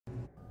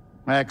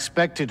I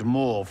expected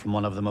more from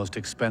one of the most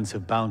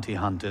expensive bounty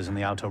hunters in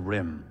the Outer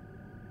Rim.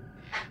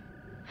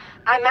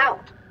 I'm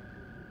out.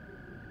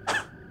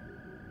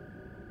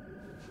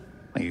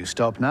 Will you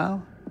stop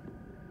now?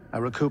 I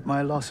recoup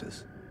my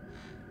losses.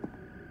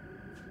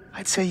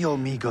 I'd say your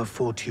meager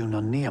fortune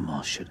on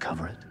Neamos should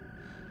cover it.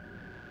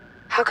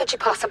 How could you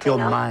possibly You're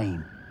know?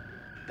 mine,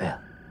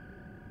 Belle.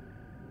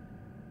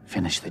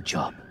 Finish the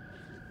job.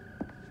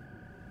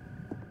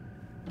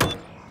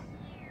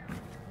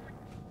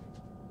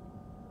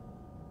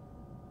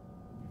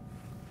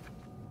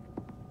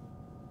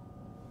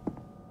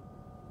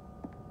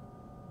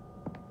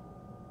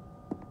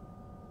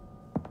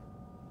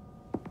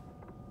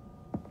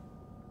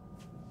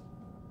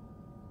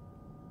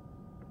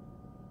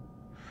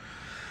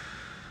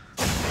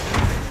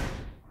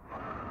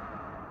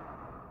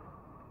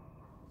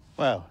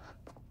 Well,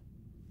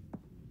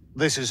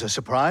 this is a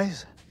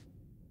surprise.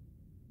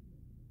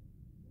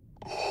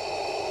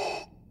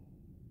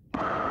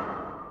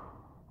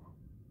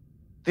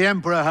 The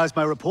Emperor has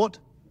my report.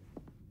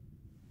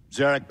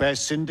 Zarek Bear's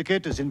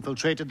syndicate has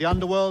infiltrated the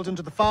underworld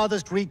into the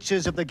farthest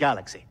reaches of the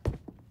galaxy.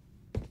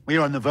 We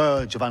are on the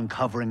verge of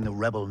uncovering the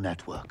rebel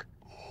network.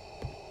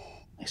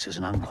 This is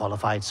an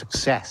unqualified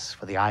success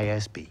for the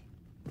ISB.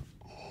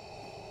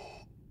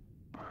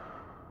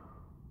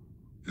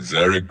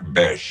 Zarek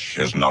Besh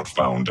has not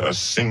found a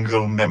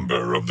single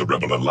member of the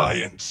Rebel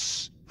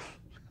Alliance.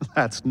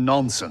 That's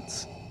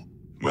nonsense.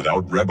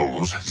 Without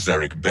rebels,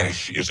 Zarek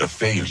Besh is a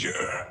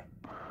failure.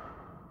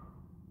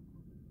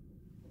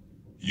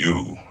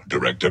 You,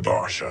 Director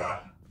Barsha,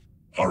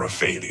 are a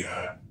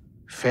failure.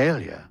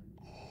 Failure?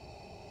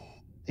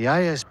 The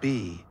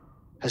ISB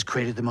has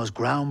created the most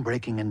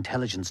groundbreaking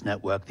intelligence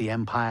network the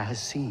Empire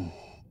has seen,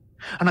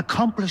 and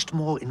accomplished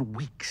more in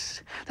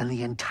weeks than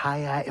the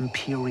entire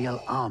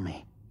Imperial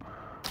Army.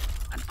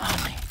 An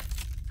army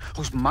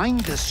whose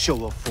mindless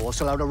show of force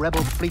allowed a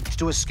rebel fleet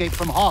to escape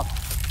from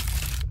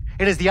Hoth.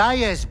 It is the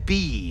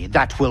ISB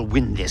that will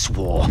win this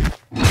war.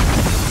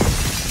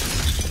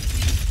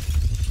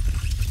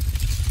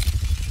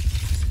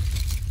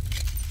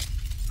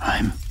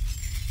 I'm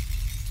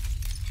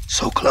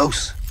so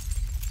close.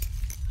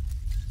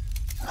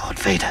 Lord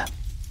Vader.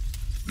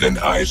 Then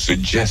I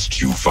suggest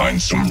you find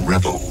some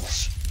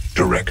rebels,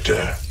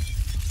 Director.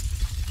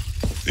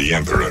 The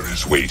Emperor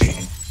is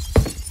waiting.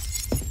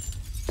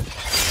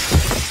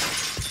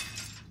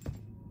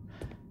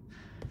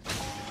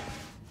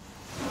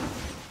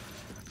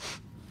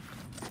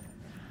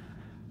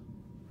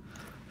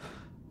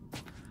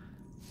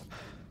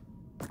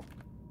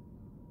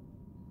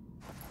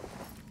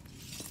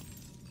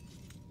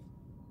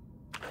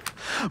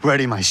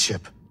 Ready my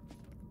ship.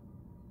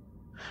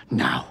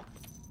 Now.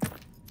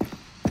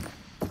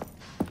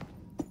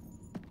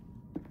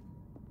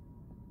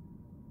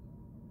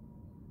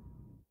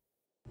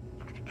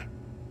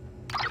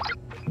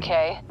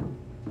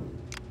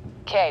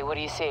 Kay, what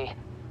do you see?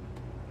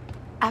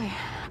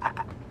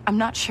 I'm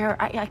not sure.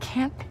 I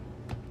can't...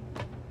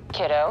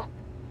 Kiddo,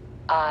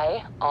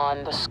 eye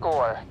on the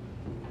score.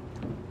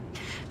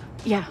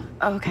 Yeah,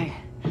 okay.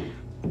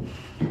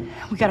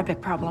 We got a big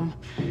problem.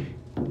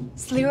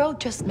 Sliro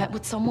just met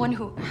with someone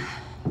who...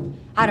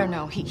 I don't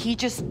know, he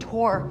just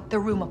tore the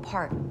room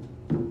apart.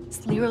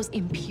 Sliro's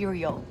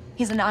Imperial.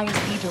 He's an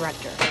ISB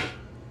director.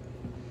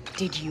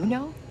 Did you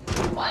know?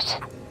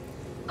 What?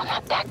 I'm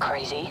not that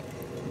crazy.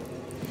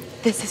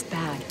 This is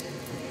bad.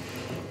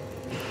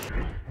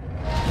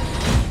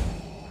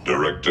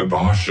 Director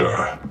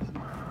Barsha,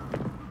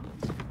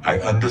 I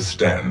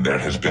understand there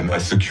has been a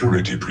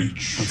security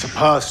breach. It's a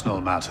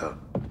personal matter.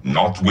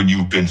 Not when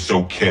you've been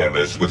so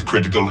careless with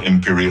critical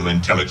Imperial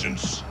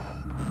intelligence.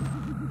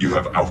 You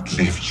have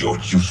outlived your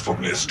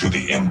usefulness to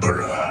the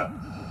Emperor.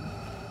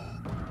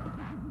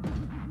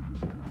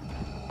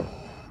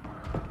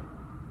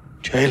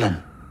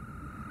 Jalen.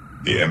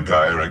 The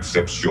Empire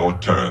accepts your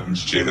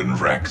terms, Jalen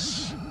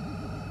Rex.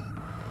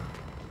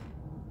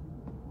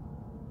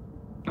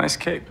 Nice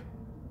cape.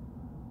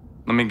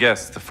 Let me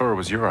guess, the fur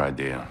was your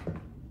idea.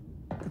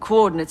 The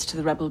coordinates to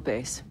the rebel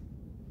base.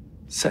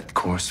 Set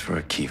course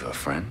for Akiva,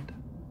 friend.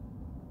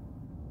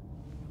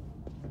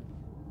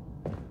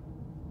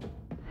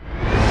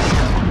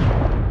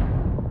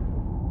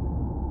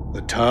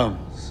 The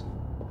terms.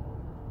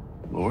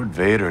 Lord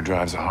Vader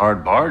drives a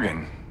hard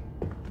bargain.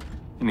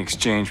 In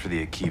exchange for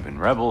the Akivan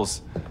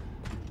rebels,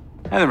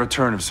 and the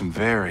return of some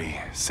very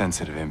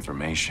sensitive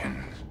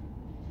information.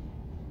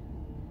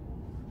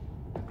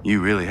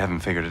 You really haven't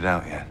figured it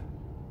out yet.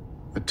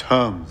 The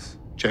terms,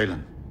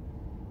 Jalen.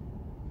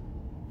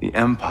 The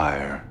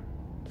Empire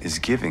is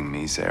giving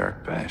me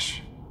Zarek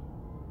Besh.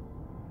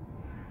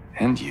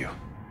 And you.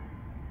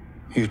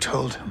 You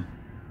told him.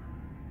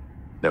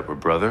 That we're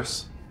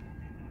brothers?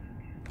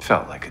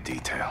 Felt like a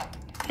detail.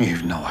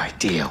 You've no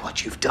idea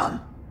what you've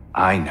done.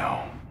 I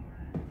know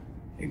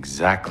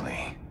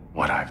exactly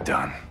what I've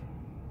done.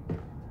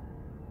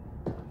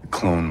 The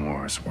Clone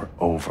Wars were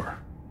over.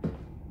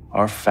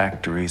 Our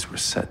factories were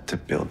set to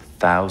build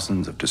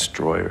thousands of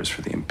destroyers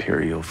for the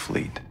Imperial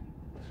fleet.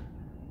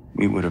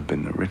 We would have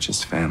been the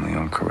richest family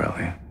on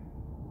Corellia.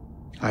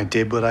 I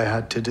did what I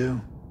had to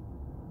do.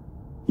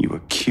 You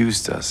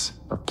accused us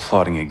of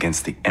plotting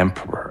against the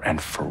Emperor, and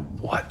for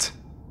what?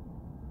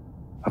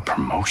 A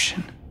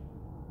promotion?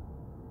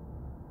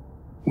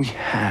 We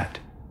had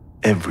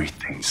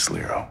everything,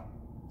 Sliro.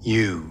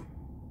 You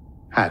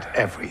had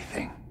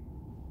everything.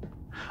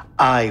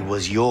 I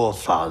was your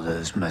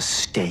father's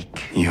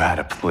mistake. You had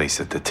a place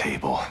at the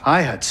table.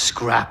 I had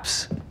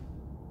scraps.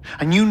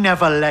 And you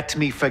never let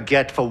me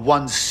forget for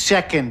 1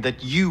 second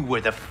that you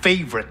were the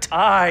favorite.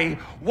 I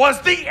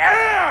was the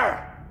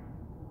heir!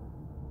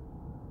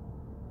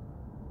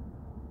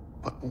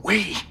 But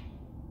we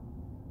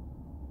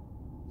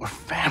were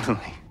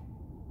family.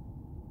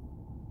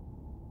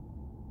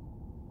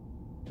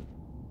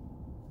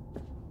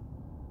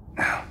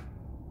 Now,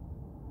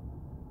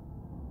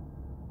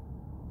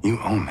 you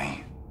owe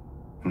me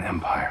an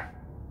empire.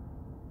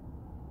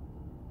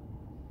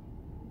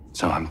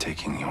 So I'm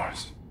taking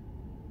yours.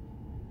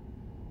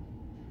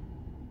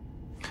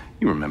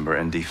 You remember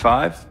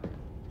ND5?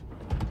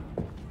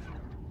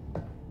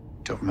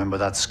 Don't remember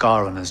that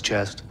scar on his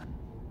chest.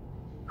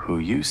 Who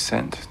you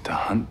sent to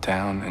hunt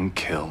down and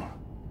kill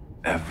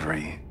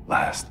every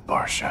last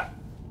Barsha.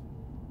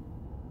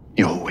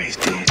 You always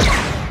did.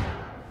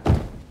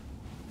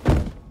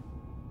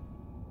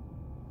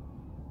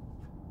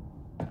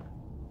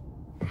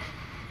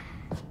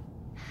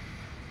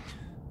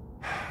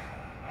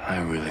 I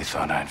really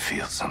thought I'd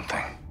feel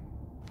something.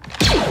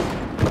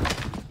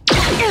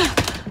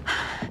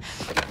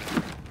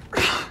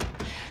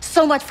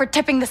 So much for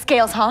tipping the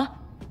scales, huh?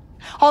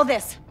 All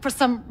this for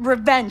some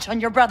revenge on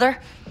your brother?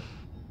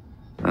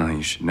 Well,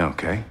 you should know,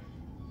 Kay.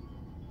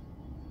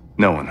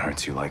 No one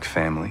hurts you like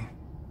family.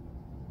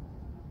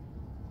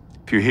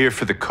 If you're here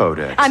for the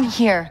Codex... I'm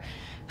here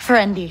for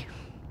Andy.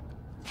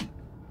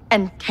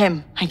 And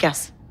him, I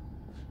guess.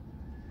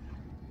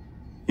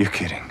 You're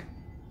kidding.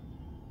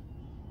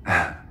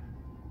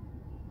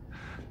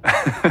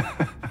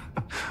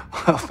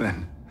 Well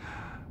then,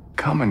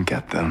 come and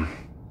get them.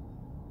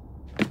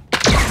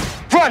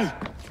 Run!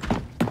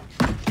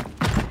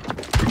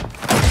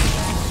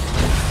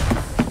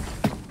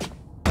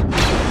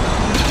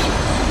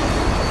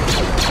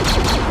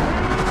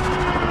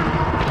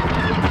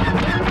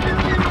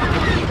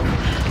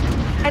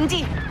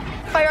 Andy,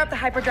 fire up the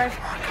hyperdrive.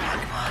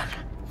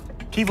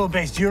 Kivo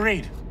base, do you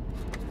read?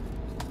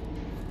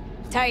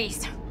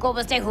 Thais,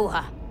 Gobas de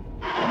Huha.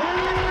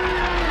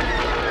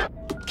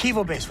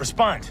 Kivo base,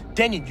 respond.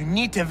 Denyon, you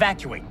need to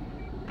evacuate.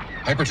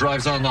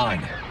 Hyperdrive's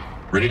online.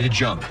 Ready to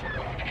jump.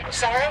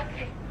 Sarah?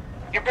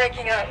 You're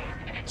breaking up.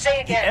 Say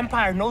The again.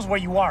 Empire knows where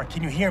you are.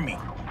 Can you hear me?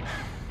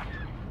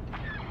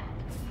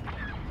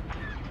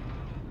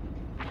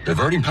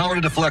 Diverting power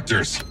to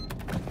deflectors.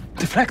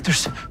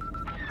 Deflectors?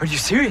 Are you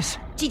serious?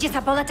 Gigi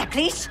Sapola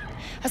Taklish?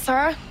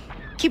 Asara,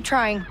 keep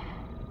trying.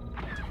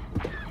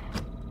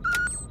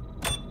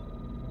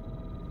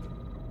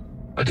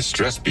 A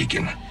distress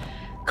beacon.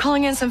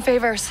 Calling in some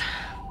favors.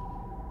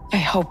 I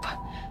hope.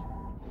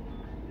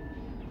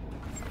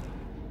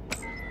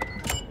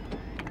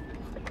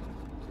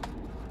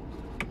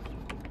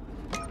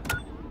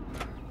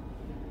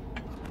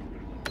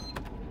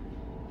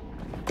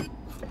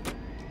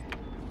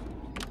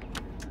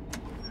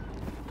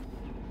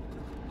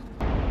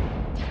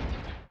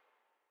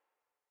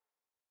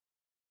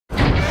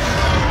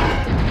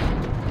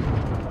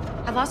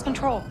 I've lost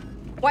control.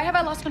 Why have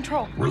I lost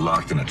control? We're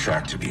locked in a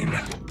tractor beam.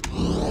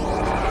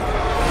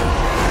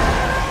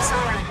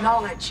 Sarah,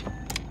 acknowledge.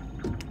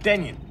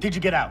 Denyon, did you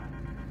get out?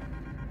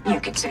 You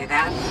could say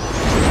that.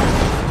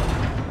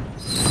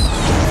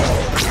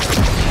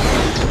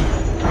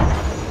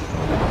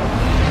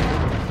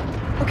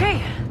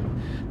 Okay,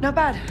 not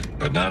bad.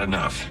 But not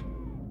enough.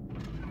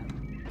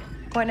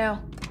 What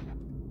now?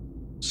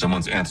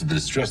 Someone's answered the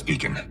distress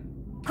beacon.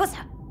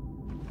 Kusa.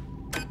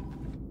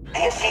 The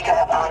Asika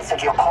have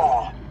answered your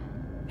call.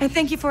 And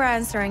thank you for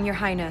answering, Your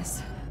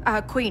Highness.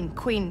 Queen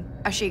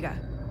Ashiga.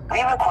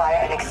 We require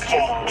an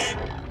exchange.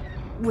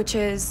 Which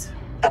is...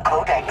 The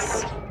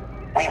Codex.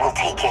 We will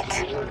take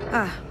it.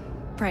 Ah,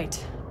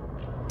 right.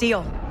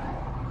 Deal.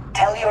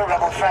 Tell your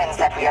rebel friends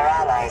that we are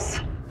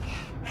allies.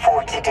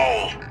 For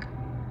today.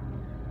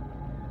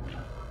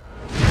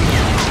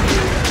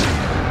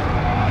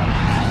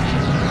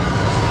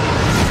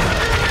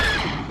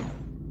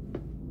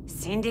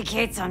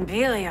 Syndicates on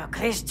Bilio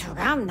Klish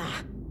Tugamna.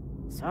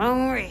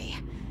 Songri.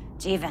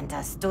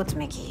 Jiventas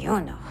Tutmiki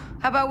Yuno.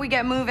 How about we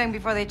get moving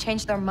before they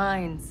change their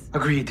minds?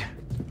 Agreed.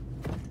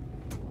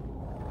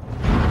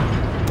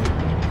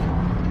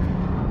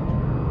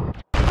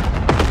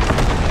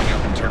 Picking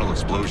up internal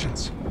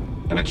explosions.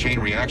 And a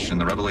chain reaction in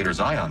the Revelator's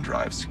ion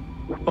drives.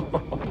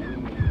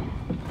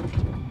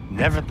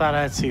 Never thought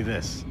I'd see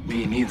this.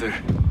 Me neither.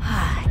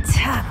 Ah,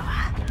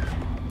 Tagwa.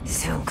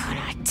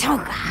 Zunkuna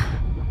Tonga.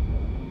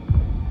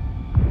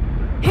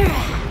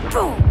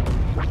 Boom.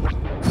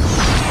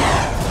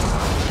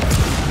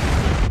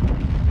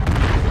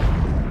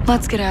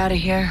 Let's get out of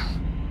here.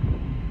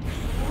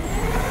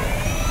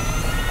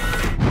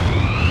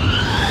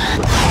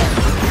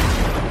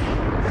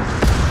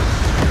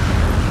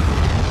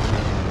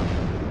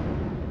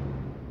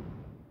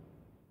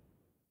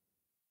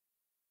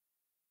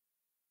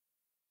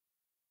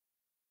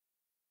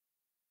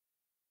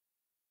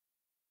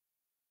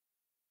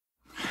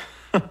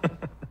 Look,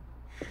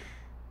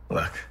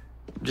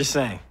 I'm just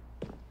saying.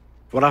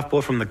 What I've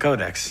pulled from the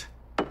Codex,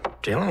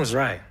 Jalen was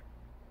right.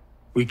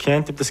 We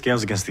can't tip the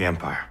scales against the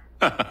Empire.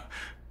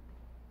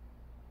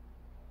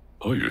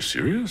 Oh, you're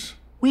serious?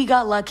 We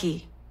got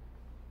lucky.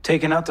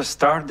 Taking out the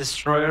Star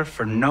Destroyer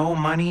for no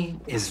money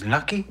is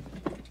lucky?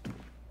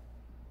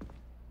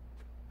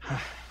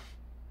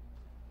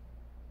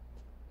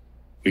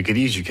 We could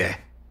use you, Kay.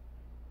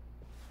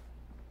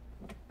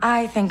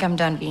 I think I'm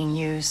done being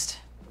used.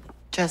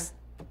 Just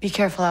be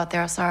careful out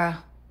there,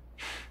 Sarah.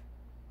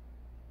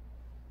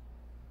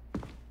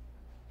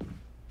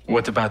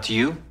 What about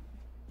you?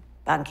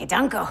 Banki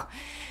danko.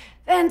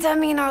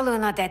 Ventamino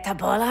luna de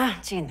tabola,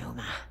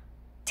 chinuma.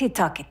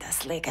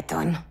 Titokitas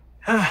ligatun.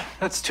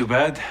 That's too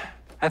bad.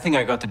 I think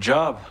I got the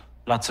job.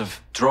 Lots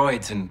of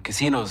droids and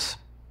casinos.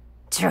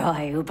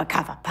 Troy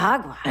ubakava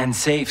pagwa. And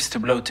safes to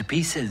blow to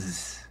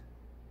pieces.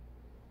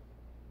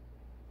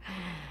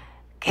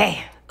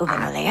 Okay,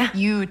 ubanalea.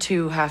 You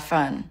two have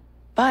fun.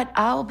 But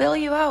I'll bail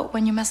you out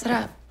when you mess it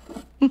up.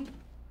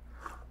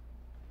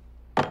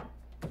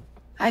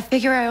 I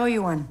figure I owe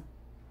you one.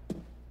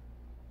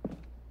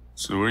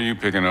 So are you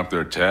picking up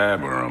their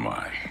tab, or am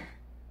I?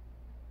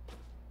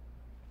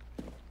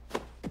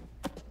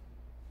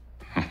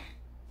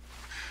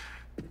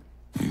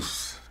 You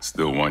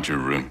still want your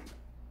room?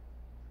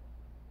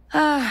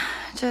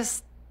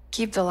 Just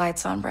keep the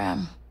lights on,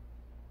 Bram.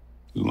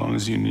 As long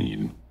as you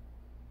need.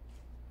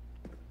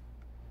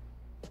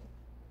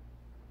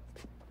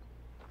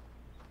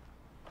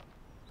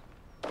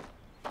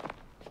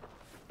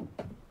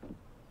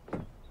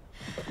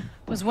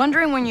 Was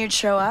wondering when you'd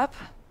show up.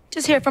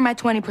 Just here for my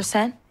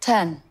 20%.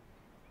 10.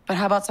 But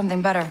how about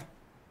something better?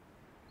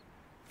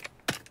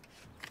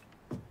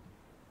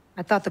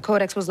 I thought the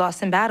Codex was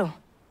lost in battle.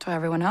 To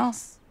everyone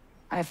else.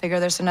 I figure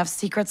there's enough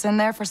secrets in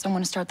there for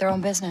someone to start their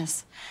own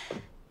business.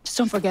 Just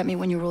don't forget me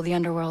when you rule the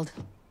underworld.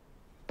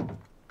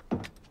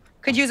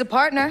 Could use a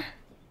partner.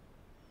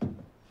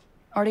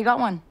 Already got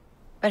one.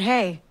 But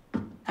hey,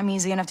 I'm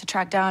easy enough to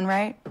track down,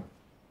 right?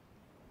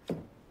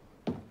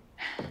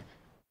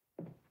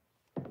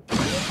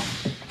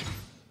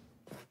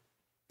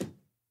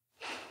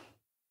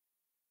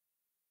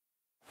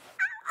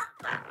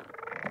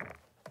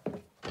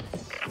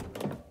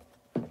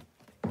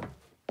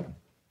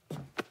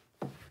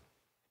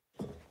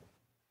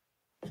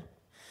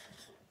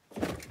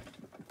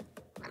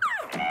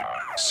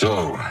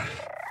 So,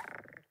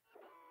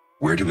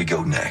 where do we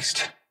go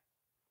next?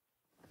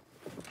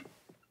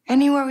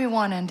 Anywhere we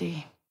want,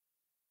 Andy.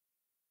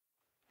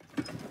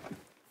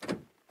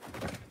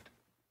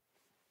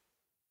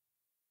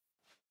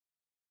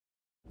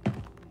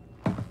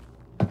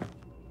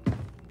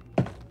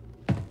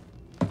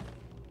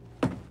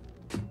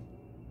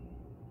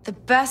 The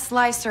best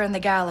slicer in the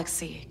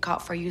galaxy,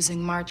 caught for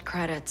using March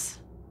credits.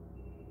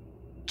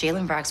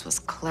 Jalen Brax was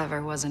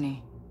clever, wasn't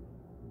he?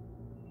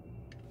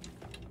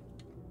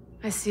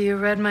 I see you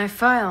read my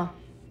file.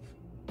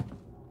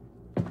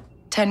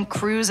 10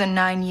 crews in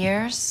 9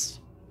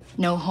 years.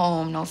 No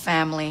home, no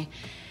family,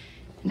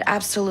 and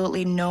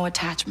absolutely no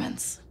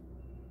attachments.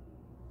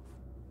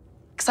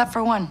 Except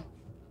for one.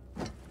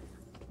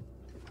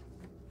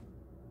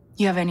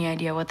 You have any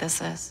idea what this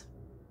is?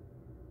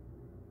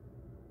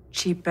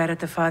 Cheap bet at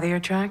the father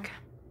track?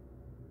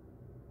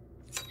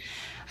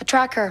 A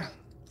tracker.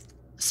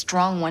 A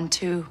strong one,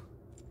 too.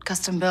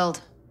 Custom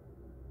build.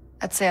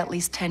 I'd say at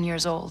least 10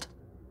 years old.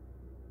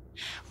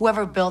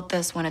 Whoever built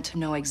this wanted to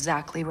know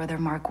exactly where their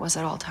mark was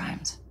at all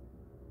times.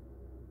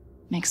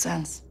 Makes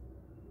sense.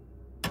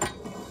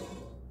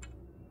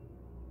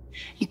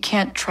 You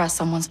can't trust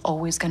someone's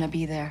always gonna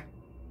be there.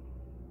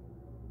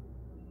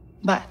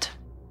 But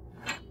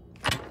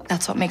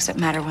that's what makes it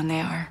matter when they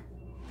are.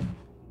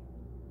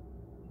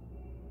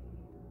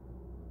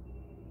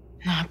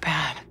 Not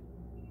bad.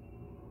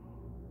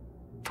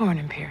 For an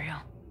Imperial.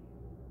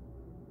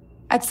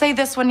 I'd say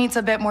this one needs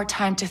a bit more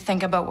time to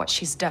think about what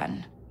she's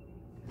done.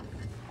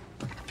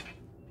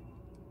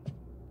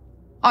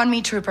 On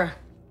me, Trooper.